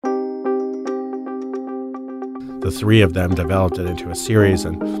the three of them developed it into a series,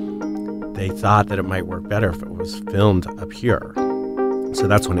 and they thought that it might work better if it was filmed up here. So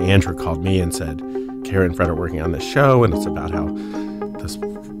that's when Andrew called me and said, Kara and Fred are working on this show, and it's about how this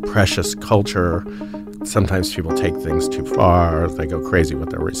precious culture, sometimes people take things too far, they go crazy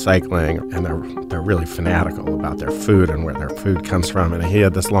with their recycling, and they're really fanatical about their food and where their food comes from. And he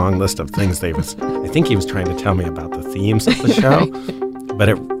had this long list of things I think he was trying to tell me about the themes of the show, but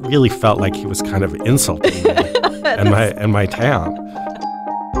it really felt like he was kind of insulting me and my town.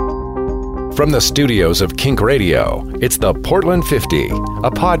 From the studios of Kink Radio, it's the Portland 50, a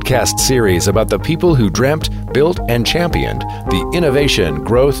podcast series about the people who dreamt, built, and championed the innovation,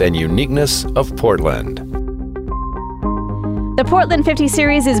 growth, and uniqueness of Portland. The Portland 50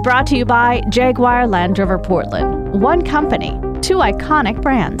 series is brought to you by Jaguar Land Rover Portland. One company, two iconic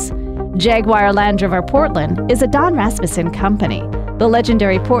brands. Jaguar Land Rover Portland is a Don Rasmussen company, the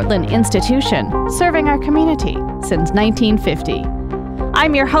legendary Portland institution serving our community since 1950.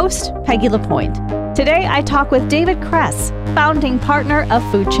 I'm your host, Peggy LaPointe. Today, I talk with David Cress, founding partner of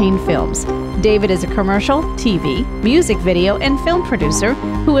Food Chain Films. David is a commercial, TV, music video, and film producer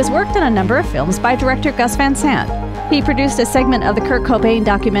who has worked on a number of films by director Gus Van Sant. He produced a segment of the Kurt Cobain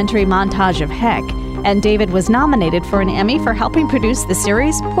documentary Montage of Heck, and David was nominated for an Emmy for helping produce the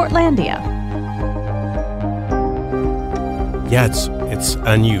series Portlandia. Yeah, it's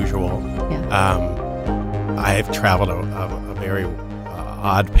unusual. Yeah. I've traveled a very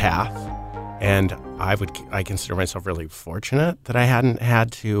odd path, and I consider myself really fortunate that I hadn't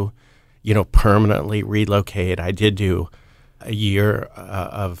had to, permanently relocate. I did do a year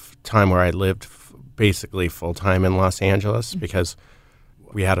of time where I lived basically full time in Los Angeles because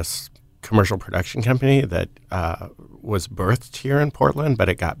we had a commercial production company that was birthed here in Portland, but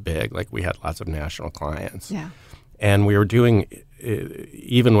it got big. Like, we had lots of national clients. Yeah. And we were doing,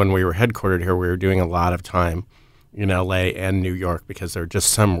 even when we were headquartered here, we were doing a lot of time in LA and New York because there are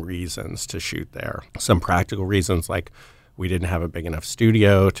just some reasons to shoot there. Some practical reasons, like we didn't have a big enough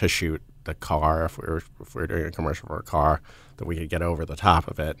studio to shoot the car if we were doing a commercial for a car, that we could get over the top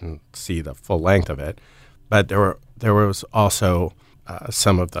of it and see the full length of it. But there was also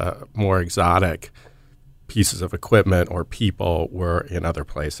some of the more exotic pieces of equipment or people were in other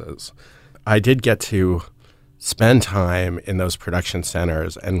places. I did get to spend time in those production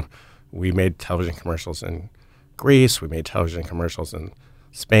centers, and we made television commercials in Greece, we made television commercials in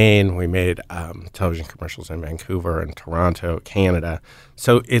Spain, we made television commercials in Vancouver and Toronto, Canada.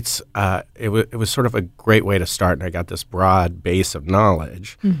 So it was sort of a great way to start, and I got this broad base of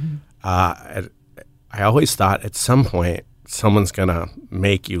knowledge. Mm-hmm. I always thought at some point someone's going to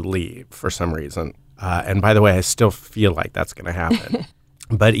make you leave for some reason. And by the way, I still feel like that's going to happen.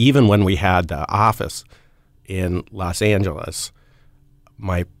 But even when we had the office in Los Angeles,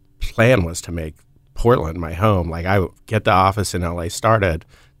 my plan was to make Portland my home. Like, I would get the office in LA started,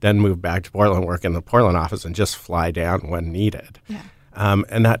 then move back to Portland, work in the Portland office, and just fly down when needed. Yeah.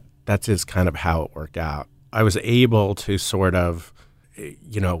 And that is kind of how it worked out. I was able to sort of,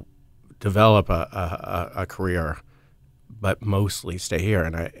 develop a career, but mostly stay here.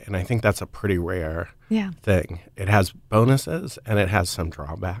 And I think that's a pretty rare thing. It has bonuses and it has some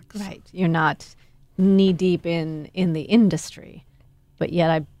drawbacks. Right. You're not knee deep in the industry, but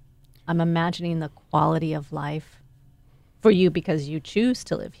yet I'm imagining the quality of life for you, because you choose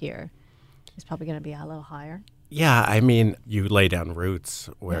to live here, is probably going to be a little higher. Yeah, I mean, you lay down roots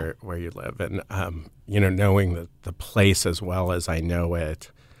where you live, and knowing the place as well as I know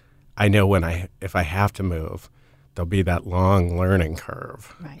it, I know if I have to move, there'll be that long learning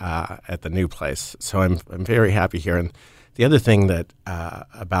curve at the new place. So I'm very happy here. And the other thing that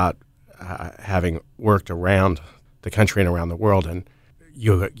about having worked around the country and around the world, and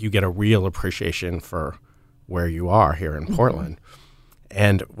you get a real appreciation for where you are here in Portland.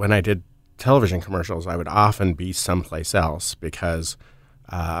 And when I did television commercials, I would often be someplace else because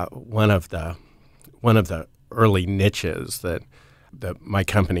one of the early niches that my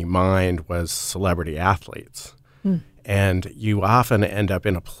company mined was celebrity athletes. And you often end up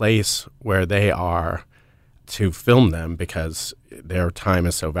in a place where they are to film them because their time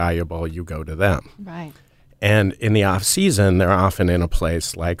is so valuable, you go to them. Right. And in the off season, they're often in a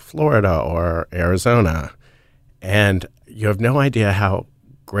place like Florida or Arizona. And you have no idea how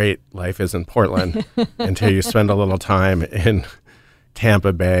great life is in Portland until you spend a little time in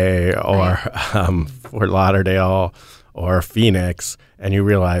Tampa Bay or Fort Lauderdale or Phoenix, and you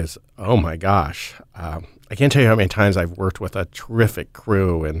realize, oh my gosh, I can't tell you how many times I've worked with a terrific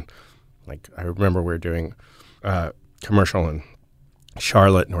crew. And like, I remember we were doing a commercial in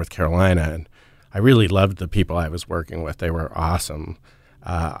Charlotte, North Carolina, and I really loved the people I was working with. They were awesome.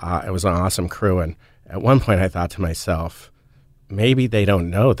 It was an awesome crew, and at one point I thought to myself, maybe they don't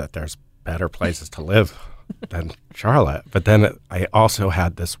know that there's better places to live than Charlotte. But then I also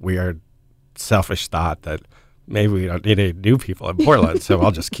had this weird selfish thought that maybe we don't need any new people in Portland, so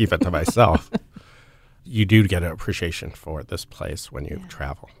I'll just keep it to myself. You do get an appreciation for this place when you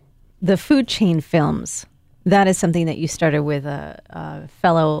travel. The food chain films, that is something that you started with a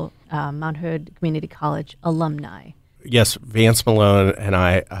fellow Mount Hood Community College alumni. Yes, Vance Malone and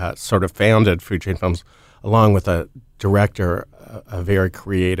I sort of founded Food Chain Films along with a director, a very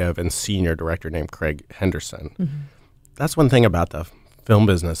creative and senior director named Craig Henderson. Mm-hmm. That's one thing about the film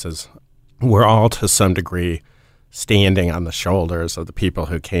business is we're all to some degree standing on the shoulders of the people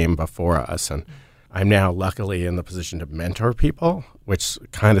who came before us. And I'm now luckily in the position to mentor people, which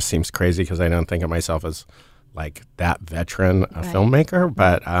kind of seems crazy because I don't think of myself as like that veteran filmmaker.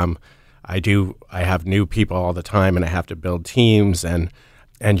 But I have new people all the time, and I have to build teams, and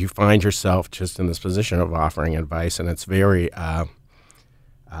you find yourself just in this position of offering advice. And it's very,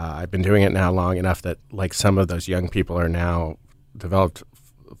 I've been doing it now long enough that like some of those young people are now developed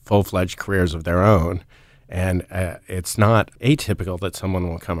full-fledged careers of their own. And it's not atypical that someone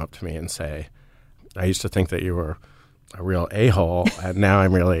will come up to me and say, I used to think that you were a real a-hole, and now I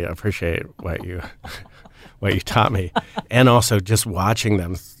really appreciate what you taught me. And also just watching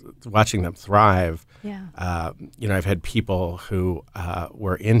them thrive. Yeah. I've had people who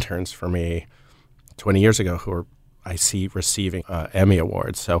were interns for me 20 years ago who I see receiving Emmy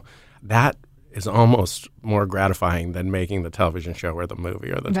awards. So that is almost more gratifying than making the television show or the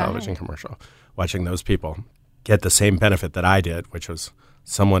movie or the television commercial. Watching those people get the same benefit that I did, which was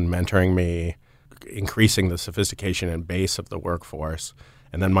someone mentoring me, increasing the sophistication and base of the workforce,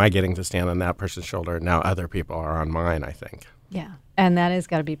 and then my getting to stand on that person's shoulder, and now other people are on mine, I think. Yeah, and that has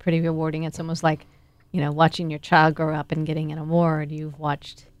got to be pretty rewarding. It's almost like, watching your child grow up and getting an award.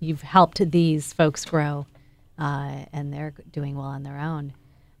 You've helped these folks grow, and they're doing well on their own.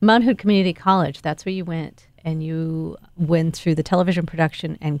 Mount Hood Community College, that's where you went, and you went through the television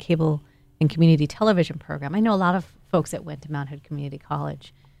production and cable and community television program. I know a lot of folks that went to Mount Hood Community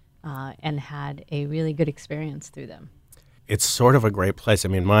College and had a really good experience through them. It's sort of a great place. I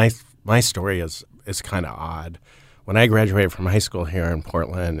mean, my story is kind of odd. When I graduated from high school here in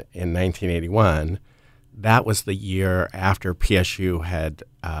Portland in 1981, that was the year after PSU had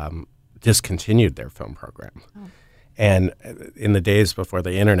discontinued their film program. Oh. And in the days before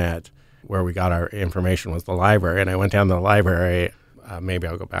the internet, where we got our information was the library, and I went down to the library. Maybe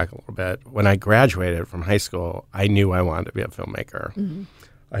I'll go back a little bit. When I graduated from high school, I knew I wanted to be a filmmaker. Mm-hmm.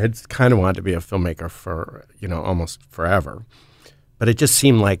 I had kind of wanted to be a filmmaker for, almost forever. But it just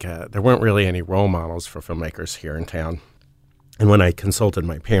seemed like there weren't really any role models for filmmakers here in town. And when I consulted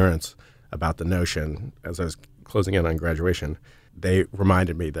my parents about the notion, as I was closing in on graduation, they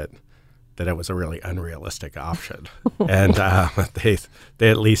reminded me that it was a really unrealistic option. And they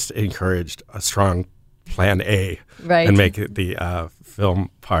at least encouraged a strong plan A and make the film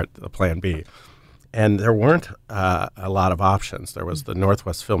part the plan B. And there weren't a lot of options. There was the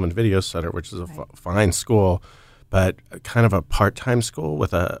Northwest Film and Video Center, which is a fine school, but kind of a part-time school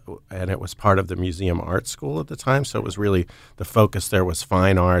and it was part of the Museum Art School at the time. So it was really, the focus there was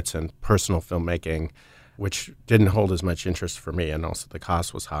fine arts and personal filmmaking, which didn't hold as much interest for me, and also the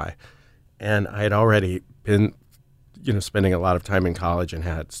cost was high. And I had already been, spending a lot of time in college and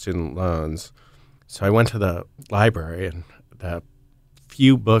had student loans. So I went to the library, and the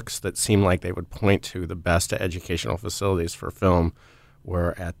few books that seemed like they would point to the best educational facilities for film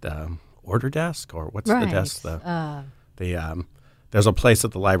were at the order desk, or what's the desk? There's a place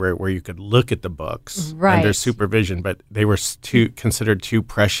at the library where you could look at the books under supervision, but they were considered too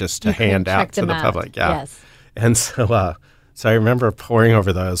precious to hand out to the public. Yeah. Yes. And so I remember poring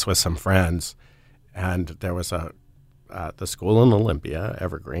over those with some friends, and there was the school in Olympia,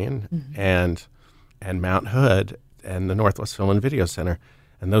 Evergreen, mm-hmm. and Mount Hood, and the Northwest Film and Video Center.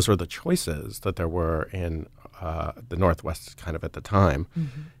 And those were the choices that there were in the Northwest kind of at the time.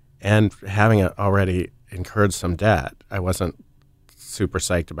 Mm-hmm. And having already incurred some debt, I wasn't super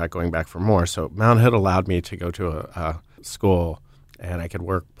psyched about going back for more. So Mount Hood allowed me to go to a school, and I could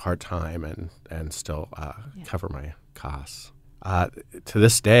work part-time and still cover my costs. To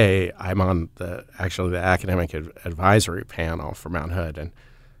this day, I'm on the academic advisory panel for Mount Hood, and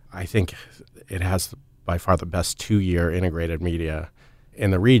I think it has by far the best 2-year integrated media in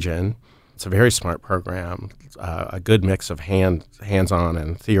the region. It's a very smart program, a good mix of hands-on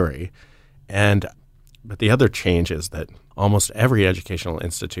and theory. But the other change is that almost every educational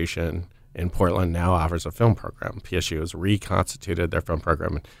institution in Portland now offers a film program. PSU has reconstituted their film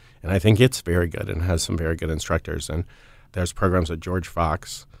program, and I think it's very good and has some very good instructors. And there's programs at George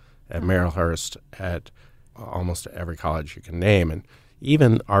Fox at Marylhurst, at almost every college you can name. And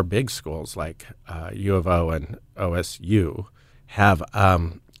even our big schools like U of O and OSU have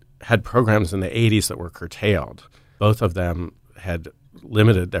had programs in the 80s that were curtailed. Both of them had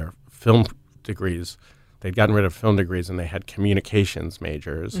limited their film degrees. They'd gotten rid of film degrees, and they had communications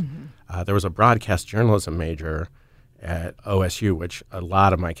majors. There was a broadcast journalism major at OSU, which a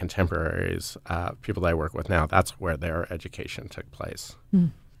lot of my contemporaries, people that I work with now, that's where their education took place.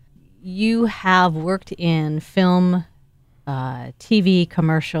 You have worked in film, TV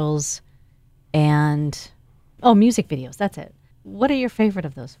commercials, and music videos. That's it. What are your favorite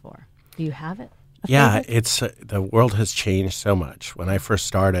of those four? Do you have it? Yeah, it's the world has changed so much. When I first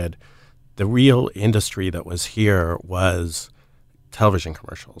started, the real industry that was here was television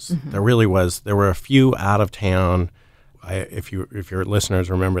commercials. There really was. There were a few out of town. If your listeners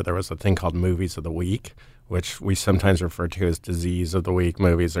remember, there was a thing called Movies of the Week, which we sometimes refer to as Disease of the Week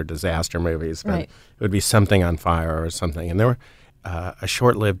movies or disaster movies. But it would be something on fire or something. And there were a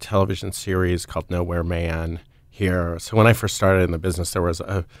short-lived television series called Nowhere Man here. So when I first started in the business, there was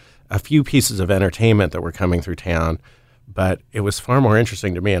a few pieces of entertainment that were coming through town. But it was far more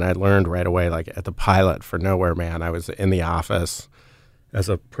interesting to me, and I learned right away, like at the pilot for Nowhere Man, I was in the office as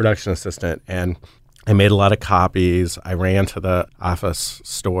a production assistant, and I made a lot of copies. I ran to the office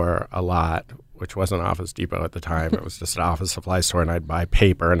store a lot, which wasn't Office Depot at the time. It was just an office supply store, and I'd buy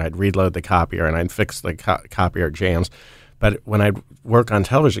paper, and I'd reload the copier, and I'd fix the copier jams. But when I'd work on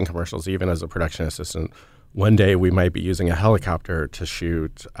television commercials, even as a production assistant, one day we might be using a helicopter to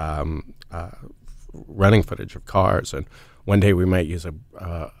shoot running footage of cars, and one day we might use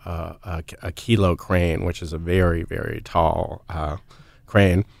a kilo crane, which is a very, very tall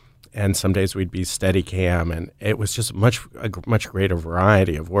crane, and some days we'd be Steadicam, and it was just a much greater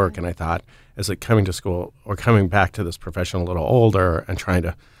variety of work. And I thought, as coming to school or coming back to this profession a little older and trying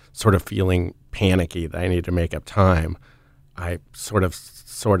to sort of feeling panicky that I need to make up time, I sort of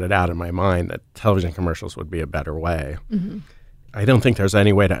sorted out in my mind that television commercials would be a better way. I don't think there's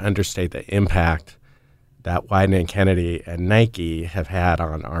any way to understate the impact that Wieden & Kennedy and Nike have had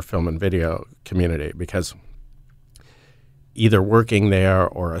on our film and video community, because either working there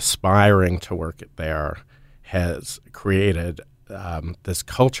or aspiring to work there has created this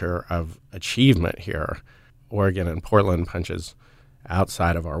culture of achievement here. Oregon and Portland punches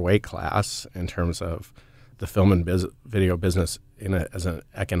outside of our weight class in terms of the film and video business as an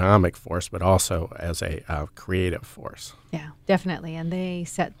economic force, but also as a creative force. Yeah, definitely. And they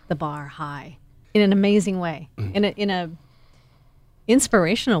set the bar high in an amazing way, in a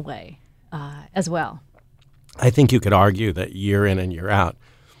inspirational way as well. I think you could argue that year in and year out,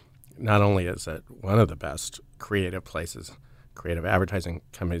 not only is it one of the best creative places, creative advertising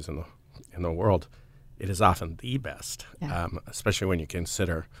companies in the world, it is often the best, especially when you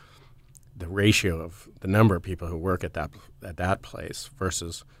consider the ratio of the number of people who work at that place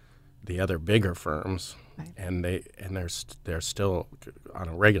versus the other bigger firms, and they're still on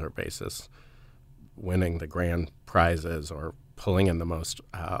a regular basis winning the grand prizes or pulling in the most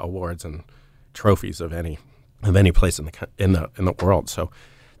awards and trophies of any place in the world. So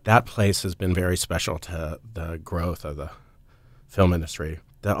that place has been very special to the growth of the film industry.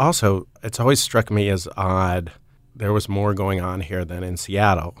 That also, it's always struck me as odd. There was more going on here than in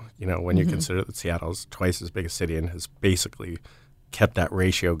Seattle. You know, when you consider that Seattle's twice as big a city and has basically kept that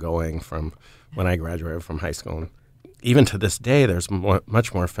ratio going from when I graduated from high school. And even to this day, there's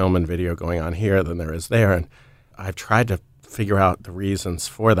much more film and video going on here than there is there. And I've tried to figure out the reasons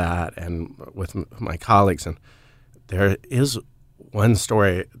for that and with my colleagues. And there is one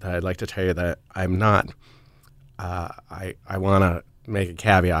story that I'd like to tell you that I'm not I want to make a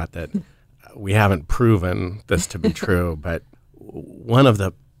caveat that we haven't proven this to be true, but one of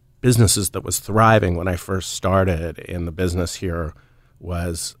the businesses that was thriving when I first started in the business here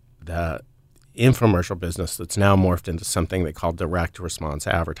was the infomercial business that's now morphed into something they call direct response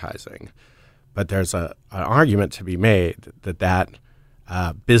advertising. But there's an argument to be made that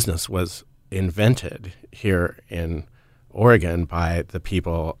business was invented here in Oregon by the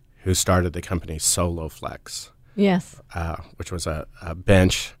people who started the company SoloFlex. Yes. Which was a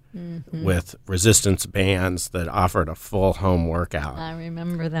bench with resistance bands that offered a full home workout. I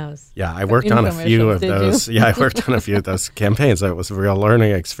remember those. Yeah, I worked on a few of those. Yeah, I worked on a few of those campaigns. It was a real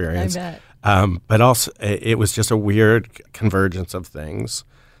learning experience. I bet. But also, it was just a weird convergence of things.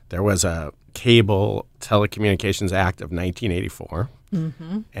 There was a Cable Telecommunications Act of 1984,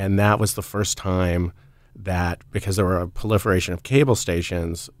 and that was the first time that, because there were a proliferation of cable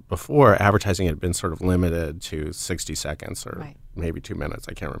stations, before advertising had been sort of limited to 60 seconds or maybe 2 minutes,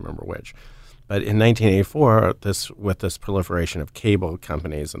 I can't remember which. But in 1984, with this proliferation of cable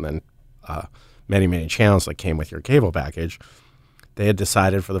companies and then many, many channels that came with your cable package, they had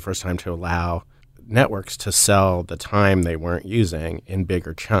decided for the first time to allow networks to sell the time they weren't using in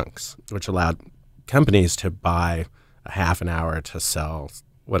bigger chunks, which allowed companies to buy a half an hour to sell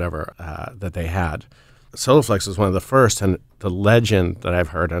whatever that they had. Soloflex was one of the first, and the legend that I've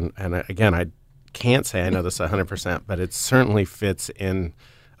heard, and again, I can't say I know this 100%, but it certainly fits in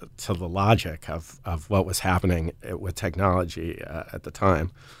to the logic of what was happening with technology at the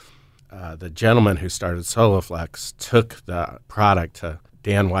time. The gentleman who started Soloflex took the product to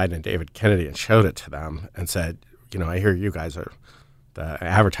Dan White and David Kennedy and showed it to them and said, I hear you guys are the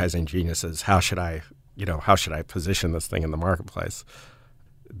advertising geniuses. How should I position this thing in the marketplace?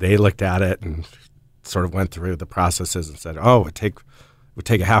 They looked at it and sort of went through the processes and said, it would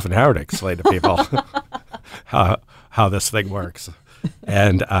take a half an hour to explain to people how this thing works.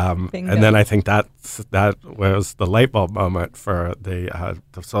 And then I think that was the light bulb moment for the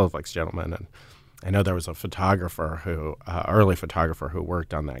Soloflex gentleman. And I know there was a photographer early photographer who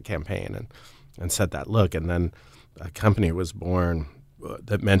worked on that campaign and set that look. And then a company was born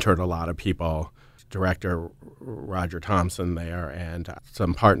that mentored a lot of people. Director Roger Thompson there and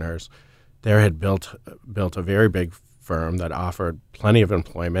some partners there had built a very big firm that offered plenty of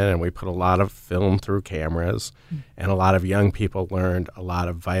employment, and we put a lot of film through cameras, and a lot of young people learned a lot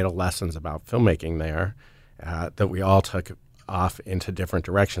of vital lessons about filmmaking there that we all took off into different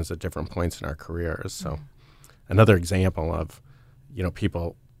directions at different points in our careers. So another example of,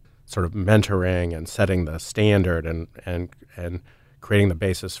 people sort of mentoring and setting the standard and creating the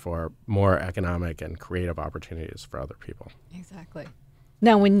basis for more economic and creative opportunities for other people. Exactly.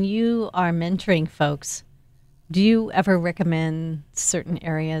 Now, when you are mentoring folks, do you ever recommend certain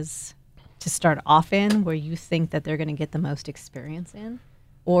areas to start off in where you think that they're going to get the most experience in?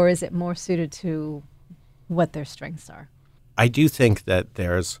 Or is it more suited to what their strengths are? I do think that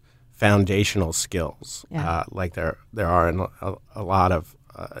there's foundational skills, like there are in a lot of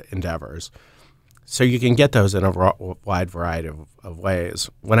endeavors. So you can get those in a wide variety of ways.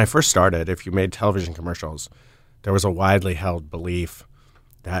 When I first started, if you made television commercials, there was a widely held belief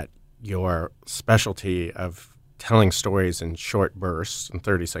that your specialty of telling stories in short bursts, in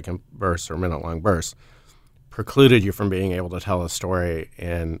 30-second bursts or minute-long bursts, precluded you from being able to tell a story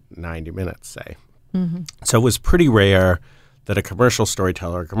in 90 minutes, say. Mm-hmm. So it was pretty rare that a commercial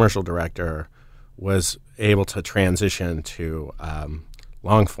storyteller, a commercial director, was able to transition to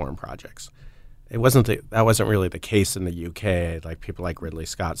long-form projects. That wasn't really the case in the UK. Like people like Ridley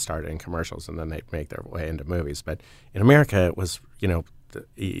Scott started in commercials and then they'd make their way into movies. But in America, it was,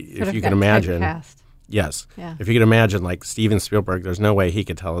 if you can imagine, yes, if you can imagine, like Steven Spielberg, there's no way he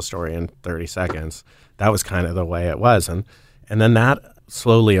could tell a story in 30 seconds. That was kind of the way it was, and then that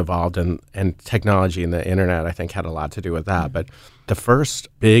slowly evolved, and technology and the internet, I think, had a lot to do with that. Mm-hmm. But the first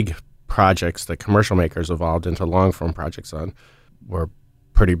big projects that commercial makers evolved into long-form projects on were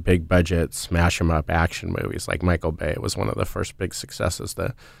pretty big budget, smash 'em up action movies. Like Michael Bay was one of the first big successes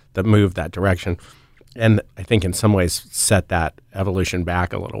that moved that direction. And I think in some ways set that evolution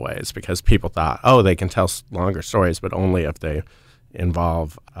back a little ways because people thought, they can tell longer stories, but only if they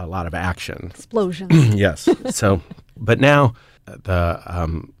involve a lot of action. Explosions. Yes. So, but now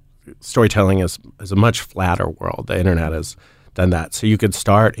the storytelling is a much flatter world. The internet has done that. So you could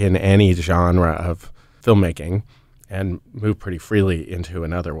start in any genre of filmmaking and move pretty freely into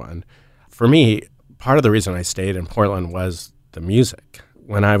another one. For me, part of the reason I stayed in Portland was the music.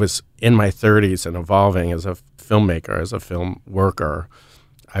 When I was in my 30s and evolving as a filmmaker, as a film worker,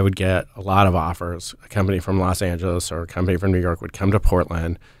 I would get a lot of offers. A company from Los Angeles or a company from New York would come to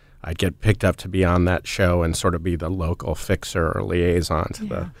Portland. I'd get picked up to be on that show and sort of be the local fixer or liaison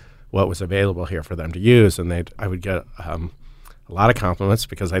to what was available here for them to use. And I would get a lot of compliments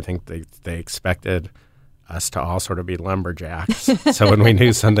because I think they expected us to all sort of be lumberjacks. So when we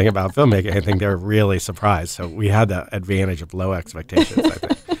knew something about filmmaking, I think they were really surprised. So we had the advantage of low expectations, I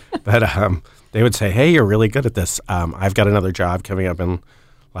think. But they would say, hey, you're really good at this. I've got another job coming up in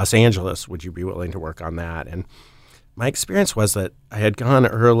Los Angeles. Would you be willing to work on that? And my experience was that I had gone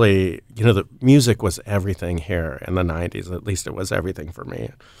early. The music was everything here in the 90s. At least it was everything for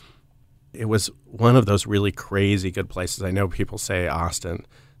me. It was one of those really crazy good places. I know people say Austin,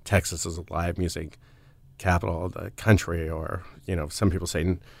 Texas is a live music capital of the country, or some people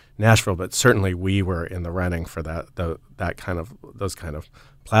say Nashville, but certainly we were in the running for those kind of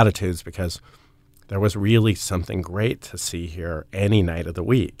platitudes because there was really something great to see here any night of the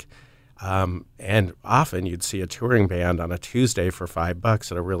week. And often you'd see a touring band on a Tuesday for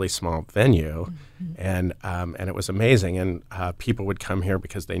 $5 at a really small venue, and it was amazing. And people would come here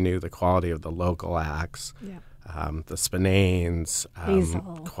because they knew the quality of the local acts, the Spinanes,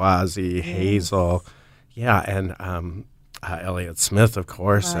 Quasi, Hazel, and Elliott Smith, of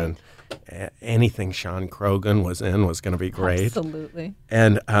course, and anything Sean Crogan was in was going to be great. Absolutely.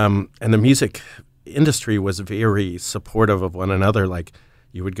 And the music industry was very supportive of one another. Like,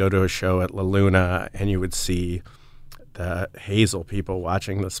 you would go to a show at La Luna and you would see the Hazel people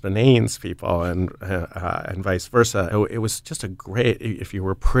watching the Spinanes people, and vice versa. So it was just a great, if you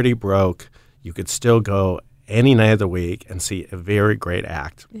were pretty broke, you could still go any night of the week and see a very great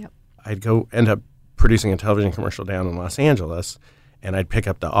act. Yep. I'd go end up producing a television commercial down in Los Angeles, and I'd pick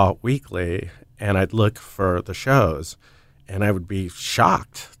up the Alt Weekly and I'd look for the shows, and I would be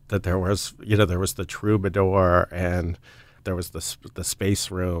shocked that there was the Troubadour, and there was the Space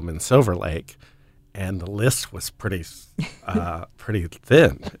Room in Silver Lake, and the list was pretty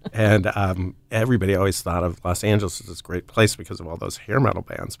thin. And everybody always thought of Los Angeles as this great place because of all those hair metal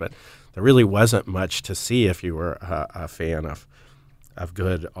bands, but there really wasn't much to see if you were a fan of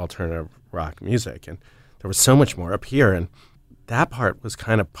good alternative rock music. And there was so much more up here, and that part was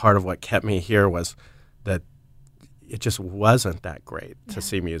kind of part of what kept me here, was that it just wasn't that great to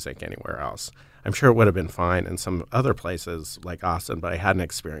see music anywhere else. I'm sure it would have been fine in some other places like Austin, but I hadn't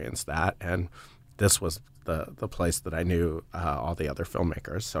experienced that, and this was the place that I knew all the other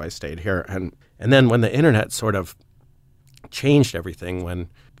filmmakers, so I stayed here. And then when the internet sort of changed everything, when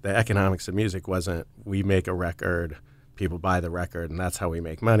the economics of music wasn't we make a record, people buy the record, and that's how we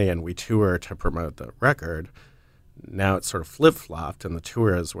make money, and we tour to promote the record. Now it's sort of flip-flopped, and the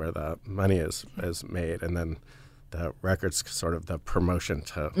tour is where the money is made, and then the record's sort of the promotion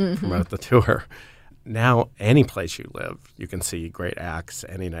to promote the tour. Now, any place you live, you can see great acts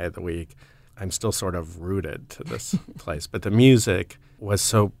any night of the week. I'm still sort of rooted to this place. But the music was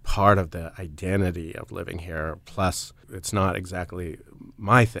so part of the identity of living here. Plus, it's not exactly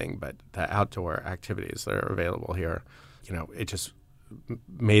my thing, but the outdoor activities that are available here, it just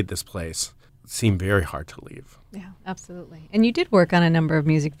made this place seem very hard to leave. Yeah, absolutely. And you did work on a number of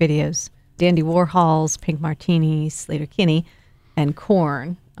music videos. Dandy Warhol's, Pink Martini, Slater-Kinney, and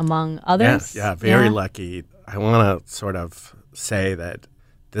Korn, among others. Yeah, very lucky. I want to sort of say that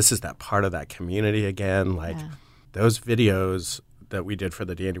this is that part of that community again. Like, those videos that we did for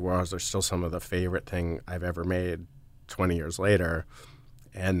the Dandy Warhols are still some of the favorite thing I've ever made 20 years later.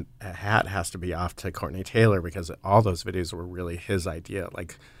 And a hat has to be off to Courtney Taylor, because all those videos were really his idea.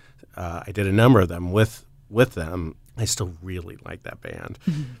 Like, I did a number of them with them. I still really like that band.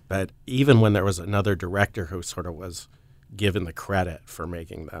 But even when there was another director who sort of was given the credit for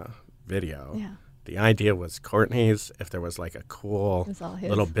making the video, the idea was Courtney's. If there was like a cool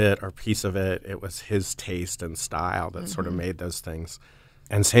little bit or piece of it, it was his taste and style that sort of made those things.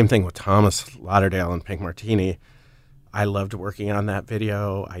 And same thing with Thomas Lauderdale and Pink Martini. I loved working on that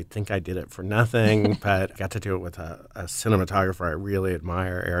video. I think I did it for nothing, but I got to do it with a cinematographer I really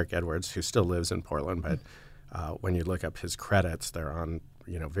admire, Eric Edwards, who still lives in Portland. But when you look up his credits, they're on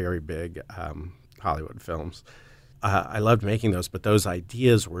very big Hollywood films. I loved making those, but those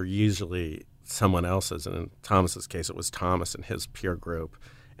ideas were usually someone else's. And in Thomas's case, it was Thomas and his peer group.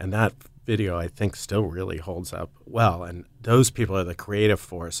 And that video, I think, still really holds up well. And those people are the creative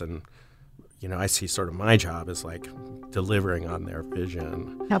force. And I see sort of my job as like delivering on their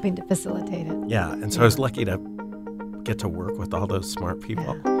vision. Helping to facilitate it. Yeah, and so I was lucky to get to work with all those smart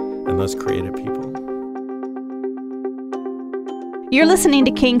people and those creative people. You're listening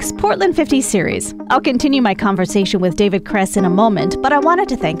to Kink's Portland 50 series. I'll continue my conversation with David Cress in a moment, but I wanted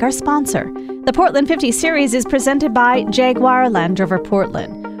to thank our sponsor. The Portland 50 series is presented by Jaguar Land Rover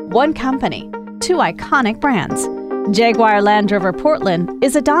Portland. One company, two iconic brands. Jaguar Land Rover Portland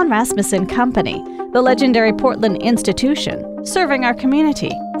is a Don Rasmussen company, the legendary Portland institution, serving our community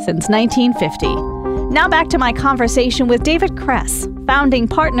since 1950. Now back to my conversation with David Cress, founding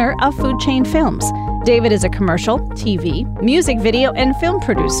partner of Food Chain Films. David is a commercial, TV, music video, and film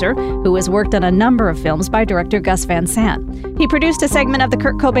producer who has worked on a number of films by director Gus Van Sant. He produced a segment of the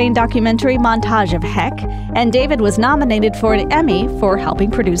Kurt Cobain documentary Montage of Heck, and David was nominated for an Emmy for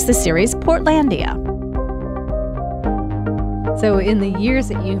helping produce the series Portlandia. So in the years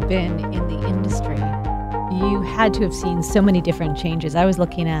that you've been in the industry, you had to have seen so many different changes. I was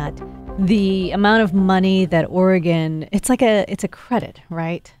looking at the amount of money that Oregon, it's a credit,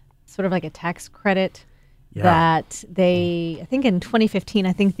 right? Sort of like a tax credit that I think in 2015,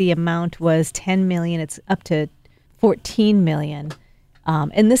 I think the amount was $10 million. It's up to $14 million.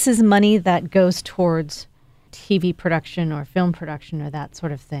 And this is money that goes towards TV production or film production or that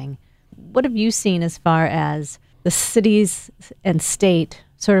sort of thing. What have you seen as far as the cities and state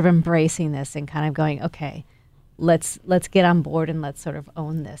sort of embracing this and kind of going, okay, let's get on board and let's sort of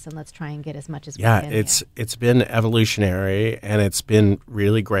own this and let's try and get as much as we can. Yeah, it's been evolutionary and it's been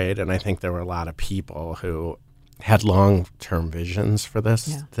really great. And I think there were a lot of people who had long-term visions for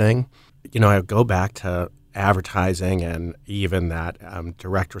this thing. You know, I go back to advertising and even that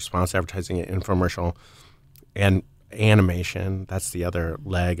direct response advertising and infomercial and animation. That's the other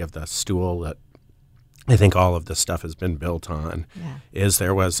leg of the stool that I think all of this stuff has been built on, is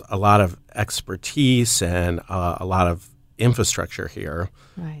there was a lot of expertise and a lot of infrastructure here,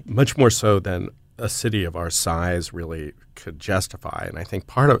 much more so than a city of our size really could justify. And I think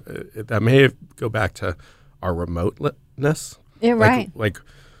part of it, that may go back to our remoteness. Yeah, Like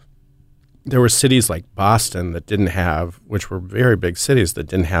there were cities like Boston that didn't have, which were very big cities that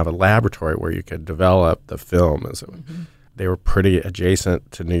didn't have a laboratory where you could develop the film. They were pretty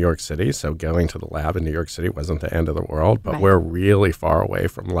adjacent to New York City, so going to the lab in New York City wasn't the end of the world, but we're really far away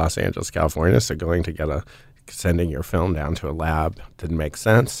from Los Angeles, California, so going to sending your film down to a lab didn't make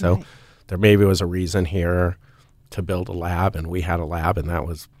sense. So there maybe was a reason here to build a lab, and we had a lab, and that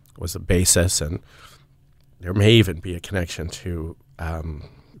was a basis, and there may even be a connection to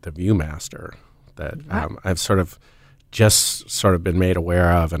the Viewmaster that I've sort of been made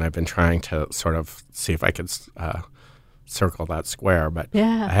aware of, and I've been trying to sort of see if I could circle that square, but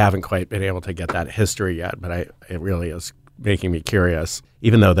I haven't quite been able to get that history yet, but it really is making me curious.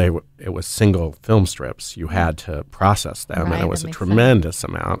 Even though it was single film strips, you had to process them, and it was a tremendous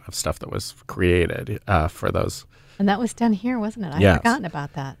amount of stuff that was created for those. And that was done here, wasn't it? I'd forgotten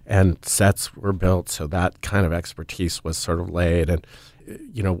about that. And sets were built, so that kind of expertise was sort of laid. And,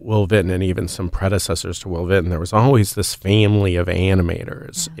 you know, Will Vinton and even some predecessors to Will Vinton, there was always this family of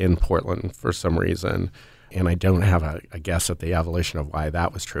animators in Portland for some reason. And I don't have a guess at the evolution of why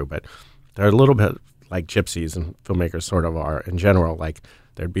that was true, but they're a little bit like gypsies and filmmakers sort of are in general. Like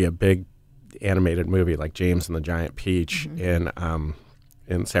there'd be a big animated movie like James and the Giant Peach in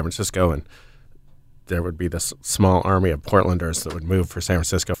San Francisco, and there would be this small army of Portlanders that would move for San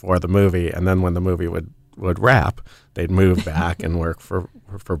Francisco for the movie, and then when the movie would wrap, they'd move back and work for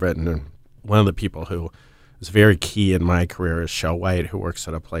Britain. And one of the people who was very key in my career is Shel White, who works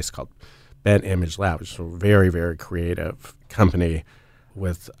at a place called Bent Image Lab, which is a very, very creative company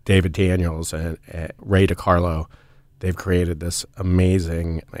with David Daniels and Ray DiCarlo. They've created this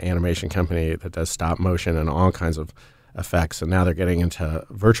amazing animation company that does stop motion and all kinds of effects, and now they're getting into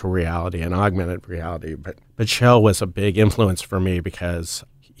virtual reality and augmented reality. But Shel was a big influence for me because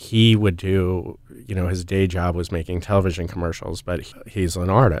he would do, you know, his day job was making television commercials, but he's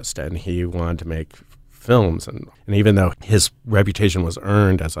an artist and he wanted to make films, and even though his reputation was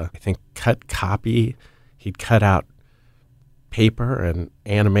earned as I think cut copy, he'd cut out paper and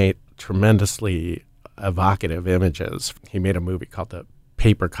animate tremendously evocative images. He made a movie called The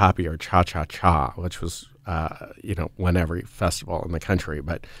Paper Copy or Cha Cha Cha, which was won every festival in the country.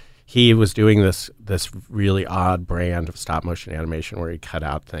 But he was doing this really odd brand of stop motion animation where he'd cut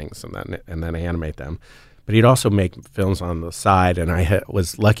out things and then animate them. But he'd also make films on the side, and I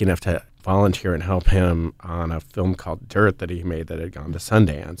was lucky enough to volunteer and help him on a film called Dirt that he made that had gone to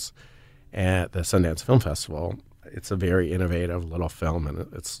Sundance at the Sundance Film Festival. It's a very innovative little film, and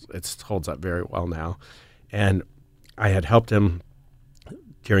it holds up very well now. And I had helped him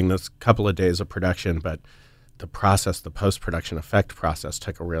during this couple of days of production, but the post-production effect process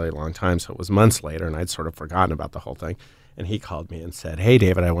took a really long time, so it was months later, and I'd sort of forgotten about the whole thing. And he called me and said, "Hey,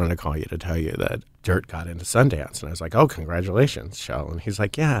 David, I wanted to call you to tell you that Dirt got into Sundance." And I was like, "Oh, congratulations, Shel." And he's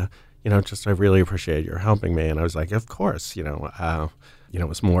like, "Yeah, I really appreciate your helping me." And I was like, "Of course, it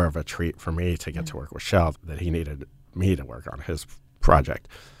was more of a treat for me to get to work with Shel that he needed me to work on his project."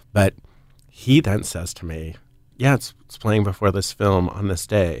 But he then says to me, "Yeah, it's playing before this film on this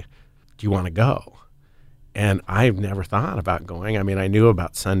day. Do you want to go?" And I've never thought about going. I mean, I knew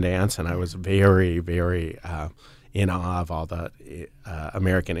about Sundance, and I was very, very in awe of all the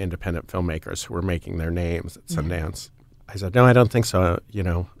American independent filmmakers who were making their names at Sundance. I said, "No, I don't think so.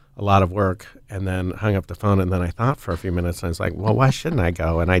 A lot of work," and then hung up the phone. And then I thought for a few minutes, and I was like, well, why shouldn't I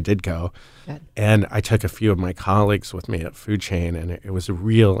go? And I did go. Good. And I took a few of my colleagues with me at Food Chain, and it was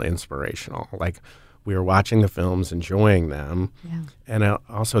real inspirational. Like, we were watching the films, enjoying them, and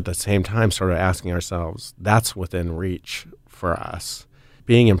also at the same time sort of asking ourselves, that's within reach for us.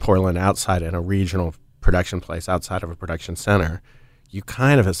 Being in Portland, outside in a regional production place, outside of a production center, you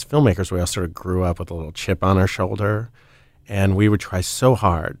kind of, as filmmakers, we all sort of grew up with a little chip on our shoulder, and we would try so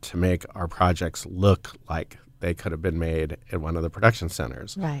hard to make our projects look like they could have been made at one of the production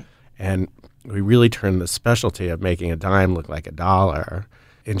centers. Right. And we really turned the specialty of making a dime look like a dollar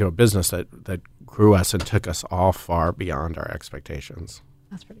into a business that grew us and took us all far beyond our expectations.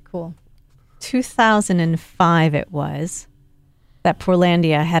 That's pretty cool. 2005 it was that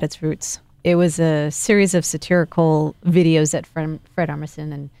Portlandia had its roots. It was a series of satirical videos that Fred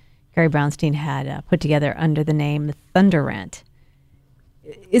Armisen and Gary Brownstein had put together under the name Thunder Rant.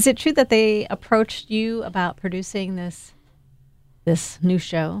 Is it true that they approached you about producing this new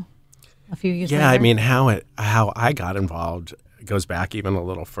show a few years later? Yeah, I mean, how I got involved goes back even a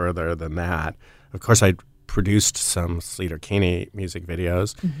little further than that. Of course, I produced some Sleater-Kinney music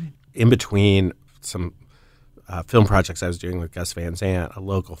videos. Mm-hmm. In between some film projects I was doing with Gus Van Sant, a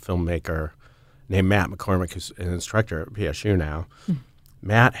local filmmaker named Matt McCormick, who's an instructor at PSU now. Mm-hmm.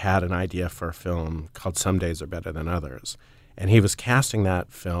 Matt had an idea for a film called Some Days Are Better Than Others. And he was casting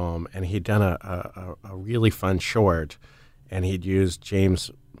that film, and he'd done a really fun short, and he'd used James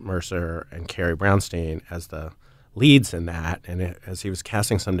Mercer and Carrie Brownstein as the leads in that. And as he was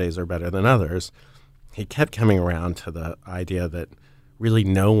casting Some Days Are Better Than Others, he kept coming around to the idea that really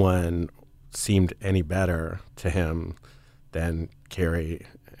no one seemed any better to him than Carrie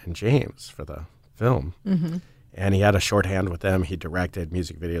and James for the film. Mm-hmm. And he had a shorthand with them. He directed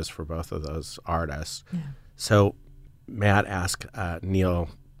music videos for both of those artists. Yeah. So Matt asked Neil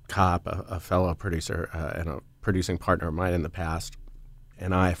Kopp, a fellow producer and a producing partner of mine in the past,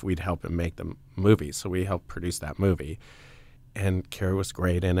 and I, if we'd help him make the movie. So we helped produce that movie. And Carrie was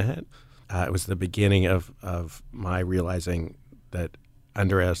great in it. It was the beginning of my realizing that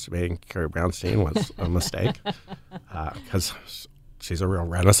underestimating Carrie Brownstein was a mistake, because she's a real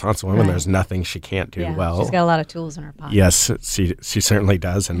Renaissance woman. Right. There's nothing she can't do well. She's got a lot of tools in her pocket. Yes, she certainly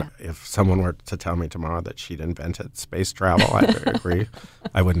does. And if someone were to tell me tomorrow that she'd invented space travel, I would agree.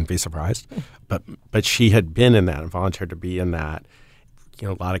 I wouldn't be surprised. But she had been in that and volunteered to be in that. You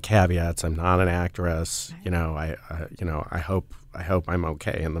know, a lot of caveats. I'm not an actress. Right. I hope I'm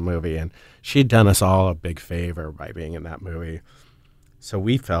okay in the movie. And she'd done us all a big favor by being in that movie. So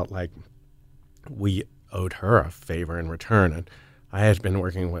we felt like we owed her a favor in return. And I had been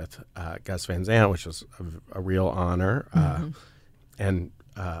working with Gus Van Sant, which was a real honor and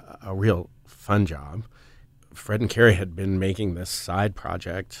a real fun job. Fred and Carrie had been making this side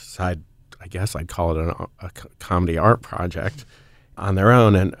project, I guess I'd call it a comedy art project, on their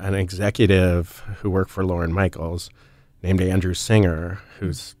own. And an executive who worked for Lorne Michaels named Andrew Singer,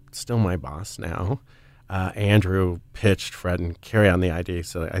 who's still my boss now, Andrew pitched Fred and Carrie on the idea.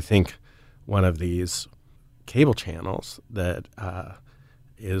 So I think one of these cable channels that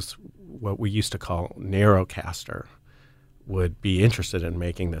is what we used to call narrowcaster would be interested in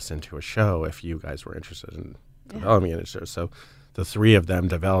making this into a show if you guys were interested in developing it into a show. So the three of them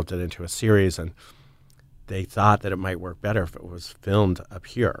developed it into a series, and they thought that it might work better if it was filmed up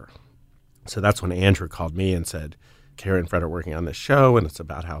here. So that's when Andrew called me and said, Carrie and Fred are working on this show, and it's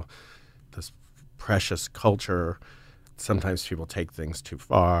about how this precious culture, sometimes people take things too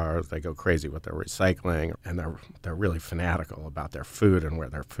far. They go crazy with their recycling, and they're really fanatical about their food and where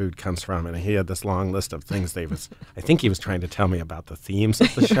their food comes from. And he had this long list of things I think he was trying to tell me about the themes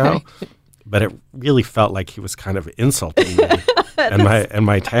of the show, but it really felt like he was kind of insulting me and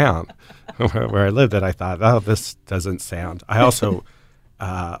my town where I lived. And I thought, oh, this doesn't sound. I also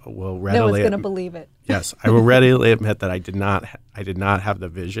will readily. No one's going to believe it. Yes, I will readily admit that I did not have the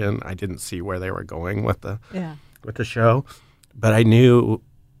vision. I didn't see where they were going with the show, but I knew,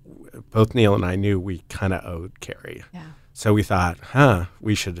 both Neil and I knew we kind of owed Carrie. Yeah. So we thought,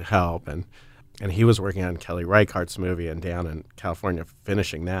 we should help. And he was working on Kelly Reichardt's movie and down in California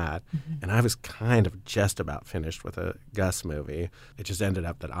finishing that. Mm-hmm. And I was kind of just about finished with a Gus movie. It just ended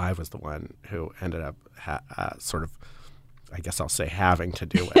up that I was the one who ended up sort of, I guess I'll say, having to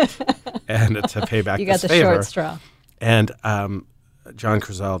do it and to pay back this favor. You got the short straw. And John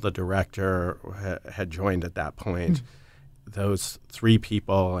Crizell, the director, had joined at that point. Mm-hmm. Those three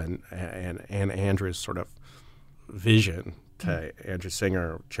people and Andrew's sort of vision to Andrew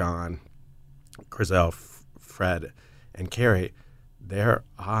Singer, John Crizell, Fred, and Carrie, their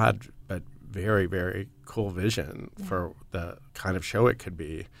odd but very, very cool vision for the kind of show it could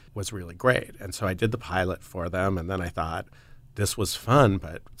be was really great. And so I did the pilot for them, and then I thought this was fun,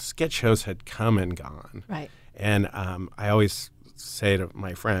 but sketch shows had come and gone. Right. And I always say to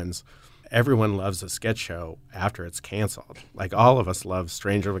my friends, everyone loves a sketch show after it's canceled. Like, all of us love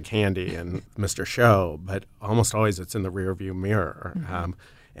Stranger with Candy and Mr. Show, but almost always it's in the rearview mirror. Mm-hmm.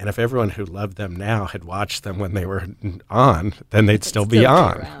 And if everyone who loved them now had watched them when they were on, then they'd still be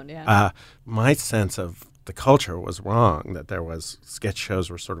on. Around, my sense of the culture was wrong, that sketch shows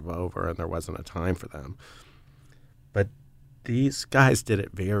were sort of over and there wasn't a time for them. But these guys did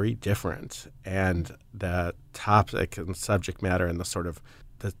it very different, and the topic and subject matter and the sort of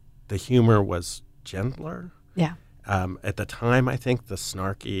the humor was gentler. Yeah. At the time, I think the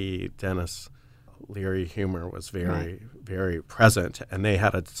snarky Dennis Leary humor was very, very present, and they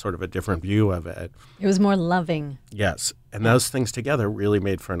had a sort of a different view of it. It was more loving. Yes, and those things together really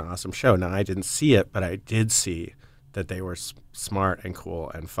made for an awesome show. Now, I didn't see it, but I did see that they were smart and cool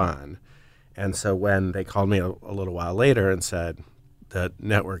and fun. And so when they called me a little while later and said, the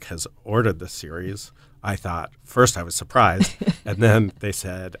network has ordered the series, I thought, first I was surprised, and then they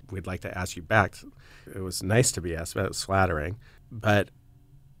said, we'd like to ask you back. It was nice to be asked, but it was flattering. But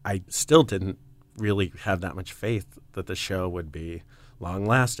I still didn't really have that much faith that the show would be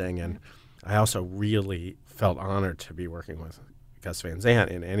long-lasting. And I also really felt honored to be working with Gus Van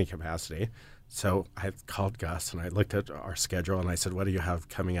Sant in any capacity. So I called Gus, and I looked at our schedule, and I said, what do you have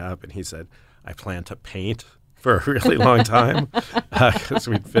coming up? And he said, I plan to paint for a really long time, because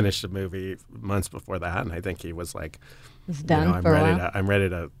we'd finished the movie months before that, and I think he was like, It's done for a while. I'm ready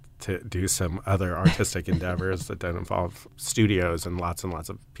to do some other artistic endeavors that don't involve studios and lots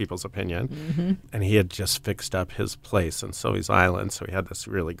of people's opinion. Mm-hmm. And he had just fixed up his place in Sohe's Island, so he had this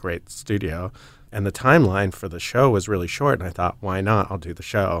really great studio. And the timeline for the show was really short, and I thought, why not? I'll do the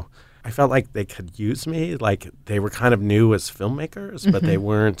show. I felt like they could use me. Like, they were kind of new as filmmakers, but they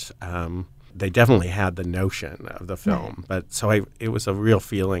weren't they definitely had the notion of the film. But so it was a real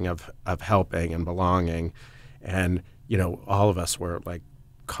feeling of helping and belonging. And, you know, all of us were like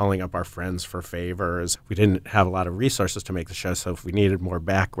calling up our friends for favors. We didn't have a lot of resources to make the show, so if we needed more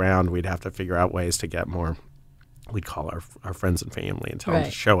background, we'd have to figure out ways to get more. We'd call our friends and family and tell them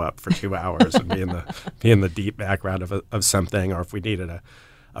to show up for 2 hours and be in the deep background of something. Or if we needed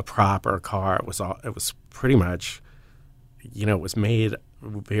a prop or a car, it was pretty much, you know, it was made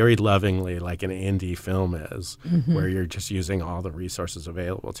very lovingly like an indie film is, where you're just using all the resources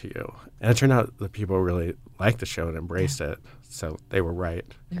available to you. And it turned out that people really liked the show and embraced it, so they were right.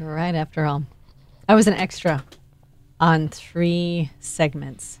 They were right after all. I was an extra on 3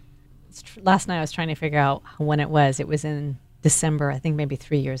 segments. Last night I was trying to figure out when it was. It was in December, I think maybe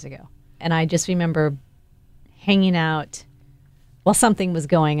 3 years ago. And I just remember hanging out while something was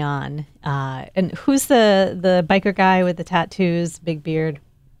going on. And who's the biker guy with the tattoos, big beard?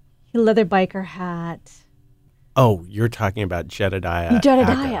 Leather biker hat. Oh, you're talking about Jedediah.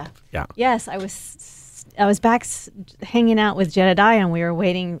 Jedediah. Yeah. Yes, I was back hanging out with Jedediah, and we were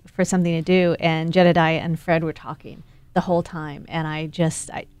waiting for something to do, and Jedediah and Fred were talking the whole time. And I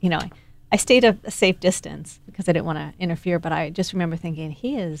stayed a safe distance because I didn't want to interfere, but I just remember thinking,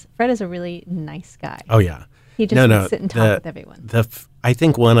 Fred is a really nice guy. Oh, yeah. He just would sit and talk with everyone. I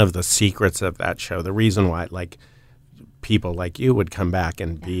think one of the secrets of that show, the reason why like people like you would come back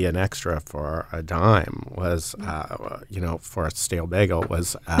and be an extra for a dime was, for a stale bagel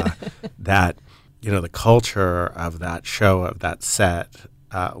was that, you know, the culture of that show, of that set,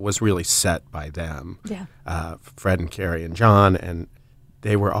 was really set by them. Yeah. Fred and Carrie and John, and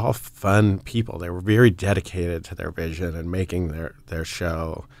they were all fun people. They were very dedicated to their vision and making their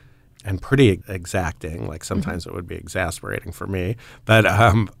show. And pretty exacting, like sometimes it would be exasperating for me. But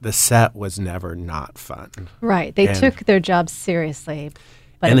the set was never not fun. Right. They took their job seriously,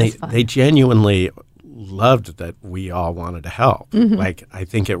 but it was fun. They genuinely loved that we all wanted to help. Like, I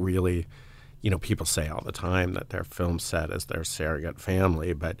think it really, you know, people say all the time that their film set is their surrogate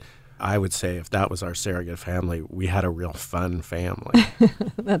family. But I would say if that was our surrogate family, we had a real fun family.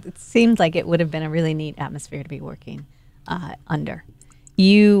 It seemed like it would have been a really neat atmosphere to be working under.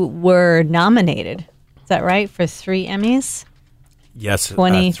 You were nominated, is that right, for 3 Emmys? Yes,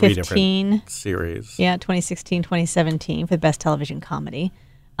 2015 3 different series. Yeah, 2016, 2017 for Best Television Comedy.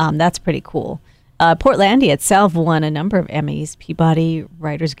 That's pretty cool. Portlandia itself won a number of Emmys, Peabody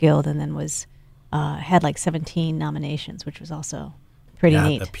Writers Guild, and then had like 17 nominations, which was also pretty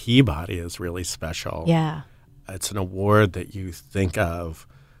neat. Yeah, the Peabody is really special. Yeah. It's an award that you think of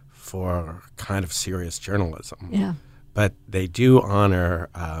for kind of serious journalism. Yeah. But they do honor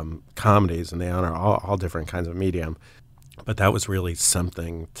comedies, and they honor all different kinds of medium. But that was really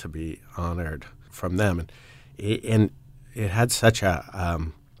something to be honored from them. And it had such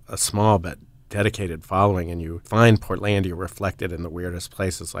a small but dedicated following, and you find Portlandia reflected in the weirdest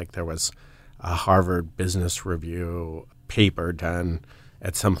places. Like there was a Harvard Business Review paper done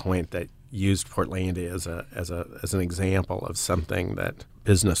at some point that used Portlandia as an example of something that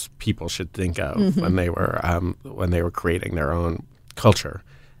business people should think of when they were creating their own culture.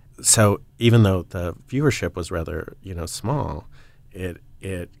 So even though the viewership was rather, you know, small, it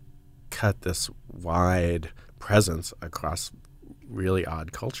cut this wide presence across really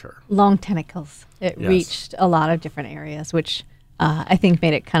odd culture. Long tentacles. It reached a lot of different areas, which I think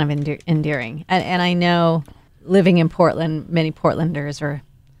made it kind of endearing. And I know living in Portland, many Portlanders are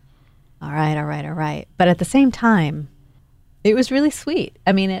All right. But at the same time, it was really sweet.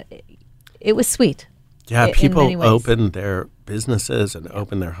 I mean, it was sweet. Yeah, in people many ways. opened their businesses and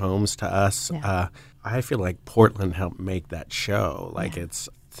opened their homes to us. Yeah. I feel like Portland helped make that show. Like it's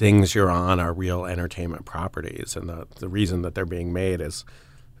things you're on are real entertainment properties, and the reason that they're being made is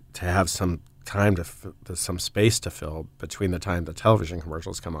to have some time some space to fill between the time the television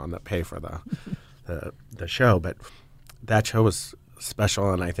commercials come on that pay for the show. But that show was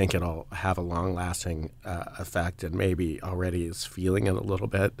special, and I think it'll have a long-lasting effect, and maybe already is feeling it a little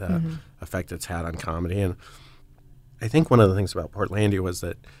bit, the effect it's had on comedy. And I think one of the things about Portlandia was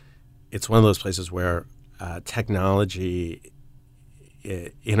that it's one of those places where technology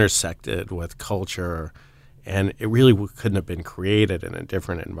intersected with culture, and it really couldn't have been created in a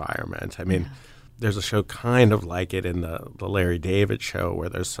different environment. I mean, there's a show kind of like it in the Larry David show where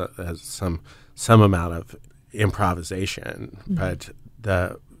there's some amount of improvisation, but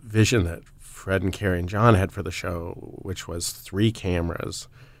the vision that Fred and Carrie and John had for the show, which was 3 cameras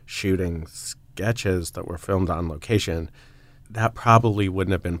shooting sketches that were filmed on location, that probably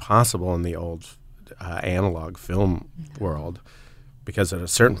wouldn't have been possible in the old analog film world, because at a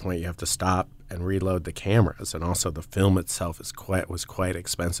certain point you have to stop and reload the cameras, and also the film itself was quite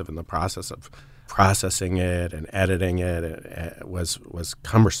expensive in the process of processing it and editing it. It was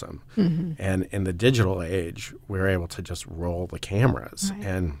cumbersome. And in the digital age, we were able to just roll the cameras,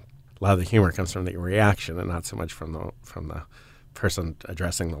 and a lot of the humor comes from the reaction and not so much from the person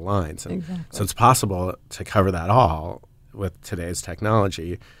addressing the lines. And so it's possible to cover that all with today's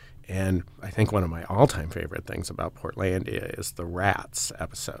technology. And I think one of my all-time favorite things about Portlandia is the Rats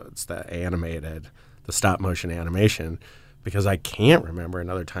episodes, the stop-motion animation, because I can't remember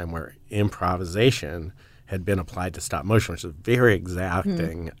another time where improvisation had been applied to stop motion, which is a very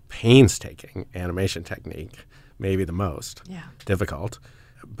exacting, painstaking animation technique, maybe the most difficult.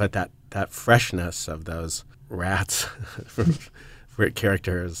 But that freshness of those rats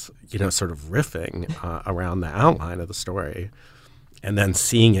characters, sort of riffing around the outline of the story, and then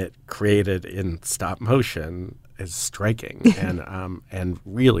seeing it created in stop motion is striking and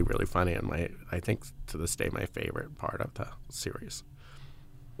really, really funny, and I think to this day my favorite part of the series.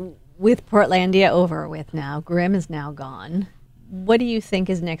 With Portlandia over with now, Grimm is now gone. What do you think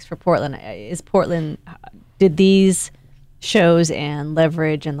is next for Portland? Did these shows and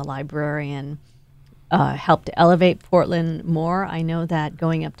Leverage and The Librarian help to elevate Portland more? I know that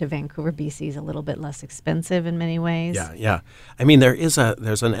going up to Vancouver, BC is a little bit less expensive in many ways. Yeah. I mean, there's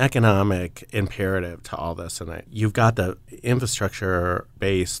an economic imperative to all this, and you've got the infrastructure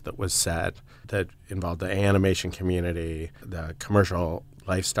base that was set that involved the animation community, the commercial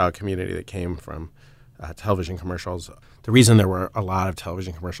lifestyle community that came from television commercials. The reason there were a lot of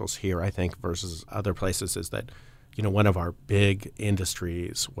television commercials here, I think, versus other places is that, one of our big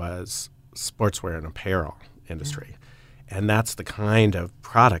industries was sportswear and apparel industry. And that's the kind of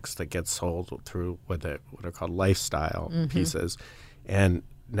products that get sold through what are called lifestyle pieces. And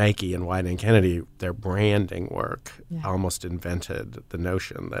Nike and Wieden+Kennedy, their branding work almost invented the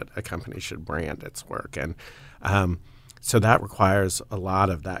notion that a company should brand its work. And so that requires a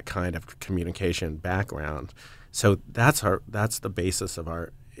lot of that kind of communication background. So that's the basis of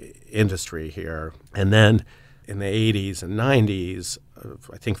our industry here. And then in the 80s and 90s,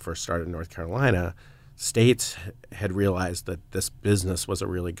 I think first started in North Carolina, states had realized that this business was a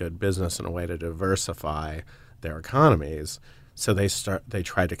really good business and a way to diversify their economies. So they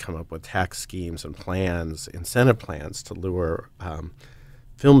tried to come up with tax schemes and plans, incentive plans to lure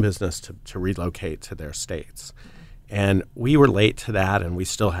film business to relocate to their states. And we were late to that, and we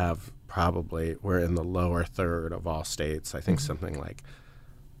still have we're in the lower third of all states. I think something like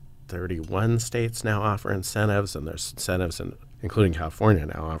 31 states now offer incentives, and there's incentives, including California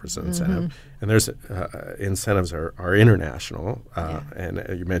now offers an incentive. And there's incentives are international. And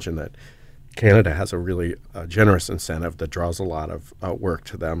you mentioned that Canada has a really generous incentive that draws a lot of work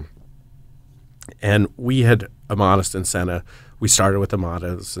to them. And we had a modest incentive. We started with a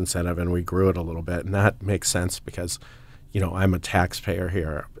modest incentive, and we grew it a little bit. And that makes sense because, I'm a taxpayer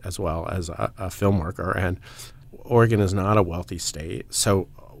here as well as a film worker. And Oregon is not a wealthy state. So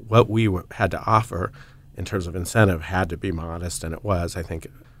what we had to offer in terms of incentive had to be modest, and it was. I think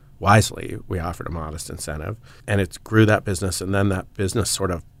wisely we offered a modest incentive, and it grew that business, and then that business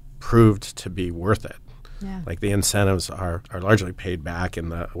sort of proved to be worth it. Yeah. Like the incentives are largely paid back in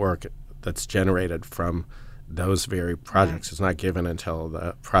the work that's generated from those very projects. Right. It's not given until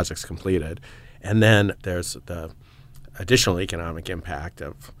the project's completed. And then there's the additional economic impact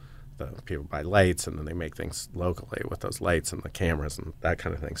of the people buy lights, and then they make things locally with those lights and the cameras and that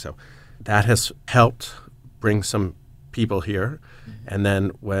kind of thing. So that has helped bring some people here. And then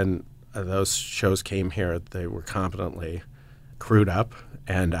when those shows came here, they were competently crewed up,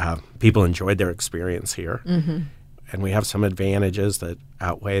 and people enjoyed their experience here. And we have some advantages that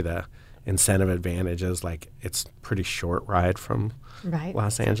outweigh the incentive advantages, like it's pretty short ride from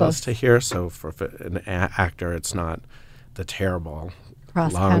Los Angeles to here. So for an actor, it's not the terrible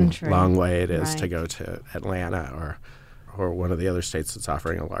long way it is to go to Atlanta or one of the other states that's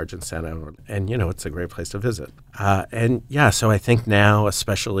offering a large incentive. And, it's a great place to visit. So I think now,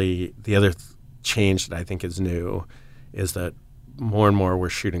 especially the other change that I think is new is that more and more we're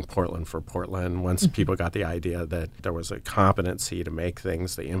shooting Portland for Portland. Once people got the idea that there was a competency to make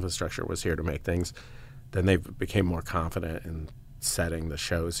things, the infrastructure was here to make things, then they became more confident in setting the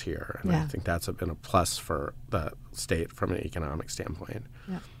shows here. And I think that's been a plus for the state from an economic standpoint.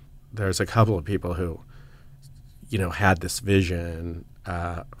 Yeah. There's a couple of people who, had this vision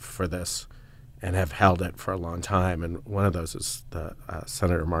for this and have held it for a long time. And one of those is the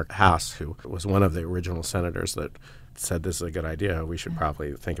Senator Mark House, who was one of the original senators that said this is a good idea. We should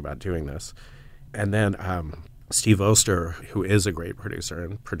probably think about doing this. And then Steve Oster, who is a great producer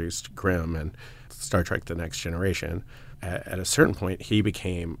and produced Grimm and Star Trek The Next Generation, at a certain point he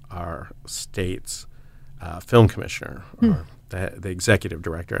became our state's film commissioner, or the executive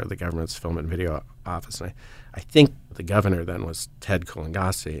director of the government's film and video office. And I think the governor then was Ted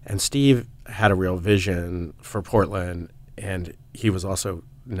Kulongoski. And Steve had a real vision for Portland, and he was also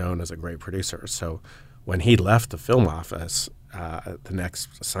known as a great producer. So when he left the film office, the next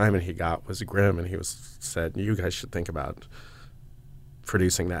assignment he got was Grimm, and he said, you guys should think about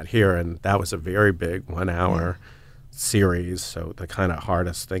producing that here. And that was a very big 1 hour series, so the kind of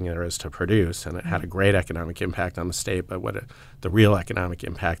hardest thing there is to produce, and it had a great economic impact on the state. But the real economic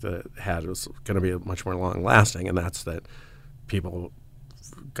impact that it had was going to be much more long-lasting, and that's that people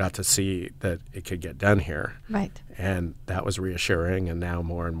got to see that it could get done here. Right. And that was reassuring, and now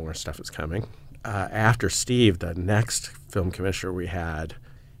more and more stuff is coming. After Steve, the next film commissioner we had,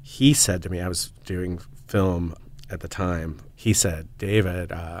 he said to me, I was doing film at the time, he said,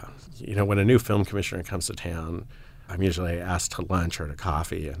 David, when a new film commissioner comes to town, I'm usually asked to lunch or to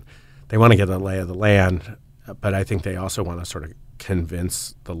coffee, and they want to get a lay of the land, but I think they also want to sort of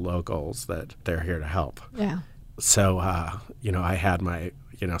convince the locals that they're here to help. Yeah. So, I had my,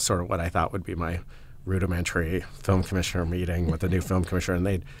 sort of what I thought would be my rudimentary film commissioner meeting with the new film commissioner,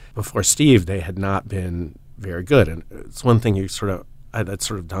 and before Steve, they had not been very good. And it's one thing that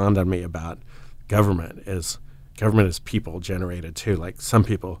sort of dawned on me about government is people generated too. Like some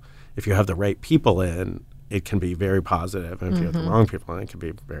people, if you have the right people in, it can be very positive, and if you have the wrong people in, it can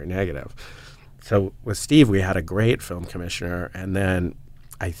be very negative. So with Steve, we had a great film commissioner, and then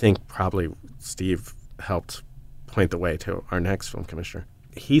I think probably Steve helped point the way to our next film commissioner.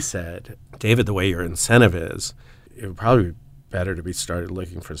 He said, David, the way your incentive is, it would probably be better to be started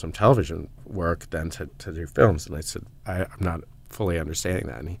looking for some television work than to do films. And I said, I'm not fully understanding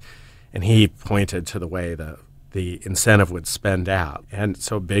that. And he pointed to the way the incentive would spend out. And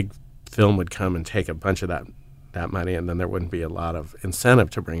so big film would come and take a bunch of that money, and then there wouldn't be a lot of incentive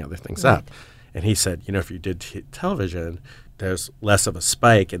to bring other things up. And he said, if you did television, there's less of a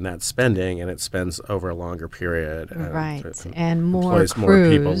spike in that spending, and it spends over a longer period. And more employs crews. More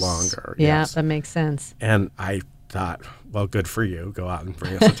people longer. Yeah, that makes sense. And I thought, well, good for you. Go out and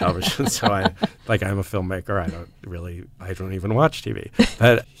bring us a television. So I'm a filmmaker. I don't even watch TV.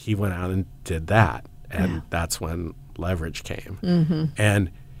 But he went out and did that. And that's when leverage came.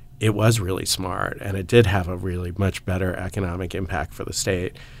 And it was really smart, and it did have a really much better economic impact for the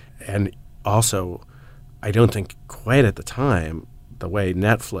state. And also, I don't think quite at the time, the way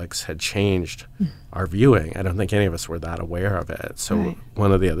Netflix had changed our viewing, I don't think any of us were that aware of it. So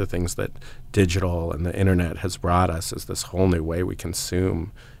one of the other things that digital and the internet has brought us is this whole new way we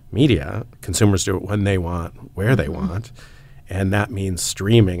consume media. Consumers do it when they want, where they want, and that means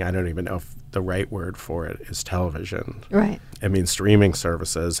streaming. I don't even know if the right word for it is television. Right. It means streaming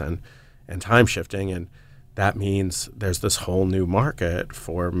services and time shifting, and that means there's this whole new market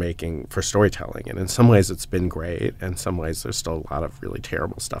for storytelling. And in some ways it's been great. In some ways there's still a lot of really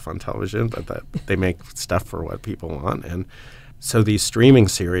terrible stuff on television, but they make stuff for what people want. And so these streaming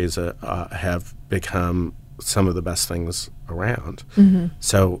series have become some of the best things around.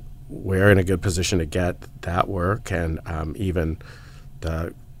 So we're in a good position to get that work, and even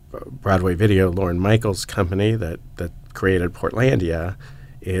the Broadway Video, Lauren Michaels' company that created Portlandia,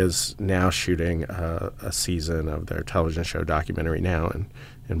 is now shooting a season of their television show documentary now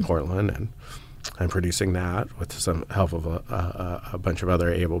in Portland, and I'm producing that with some help of a bunch of other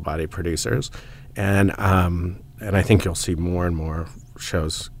able-bodied producers, and I think you'll see more and more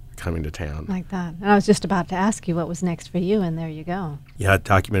shows coming to town. Like that. And I was just about to ask you what was next for you, and there you go. Yeah,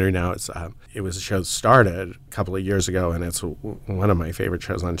 documentary now. It was a show that started a couple of years ago, and it's one of my favorite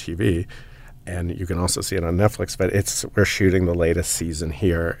shows on TV. And you can also see it on Netflix. But we're shooting the latest season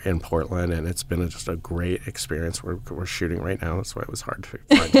here in Portland, and it's been just a great experience. We're shooting right now. That's why it was hard to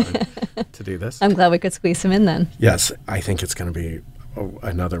find time to do this. I'm glad we could squeeze some in then. Yes, I think it's going to be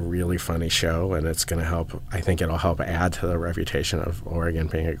another really funny show, and it's going to help. I think it'll help add to the reputation of Oregon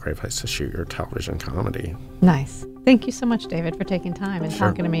being a great place to shoot your television comedy. Nice. Thank you so much, David, for taking time and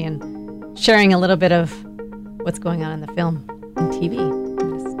talking to me and sharing a little bit of what's going on in the film and TV.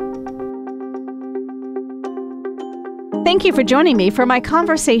 Thank you for joining me for my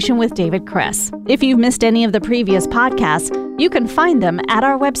conversation with David Cress. If you've missed any of the previous podcasts, you can find them at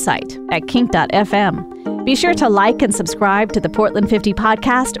our website at kink.fm. Be sure to like and subscribe to the Portland 50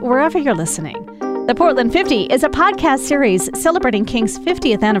 podcast wherever you're listening. The Portland 50 is a podcast series celebrating Kink's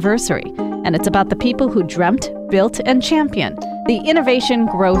 50th anniversary, and it's about the people who dreamt, built, and championed the innovation,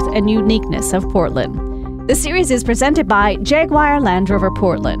 growth, and uniqueness of Portland. The series is presented by Jaguar Land Rover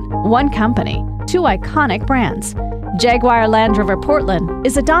Portland, one company, two iconic brands. Jaguar Land Rover Portland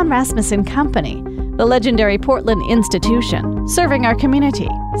is a Don Rasmussen company, the legendary Portland institution, serving our community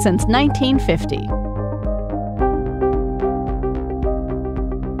since 1950.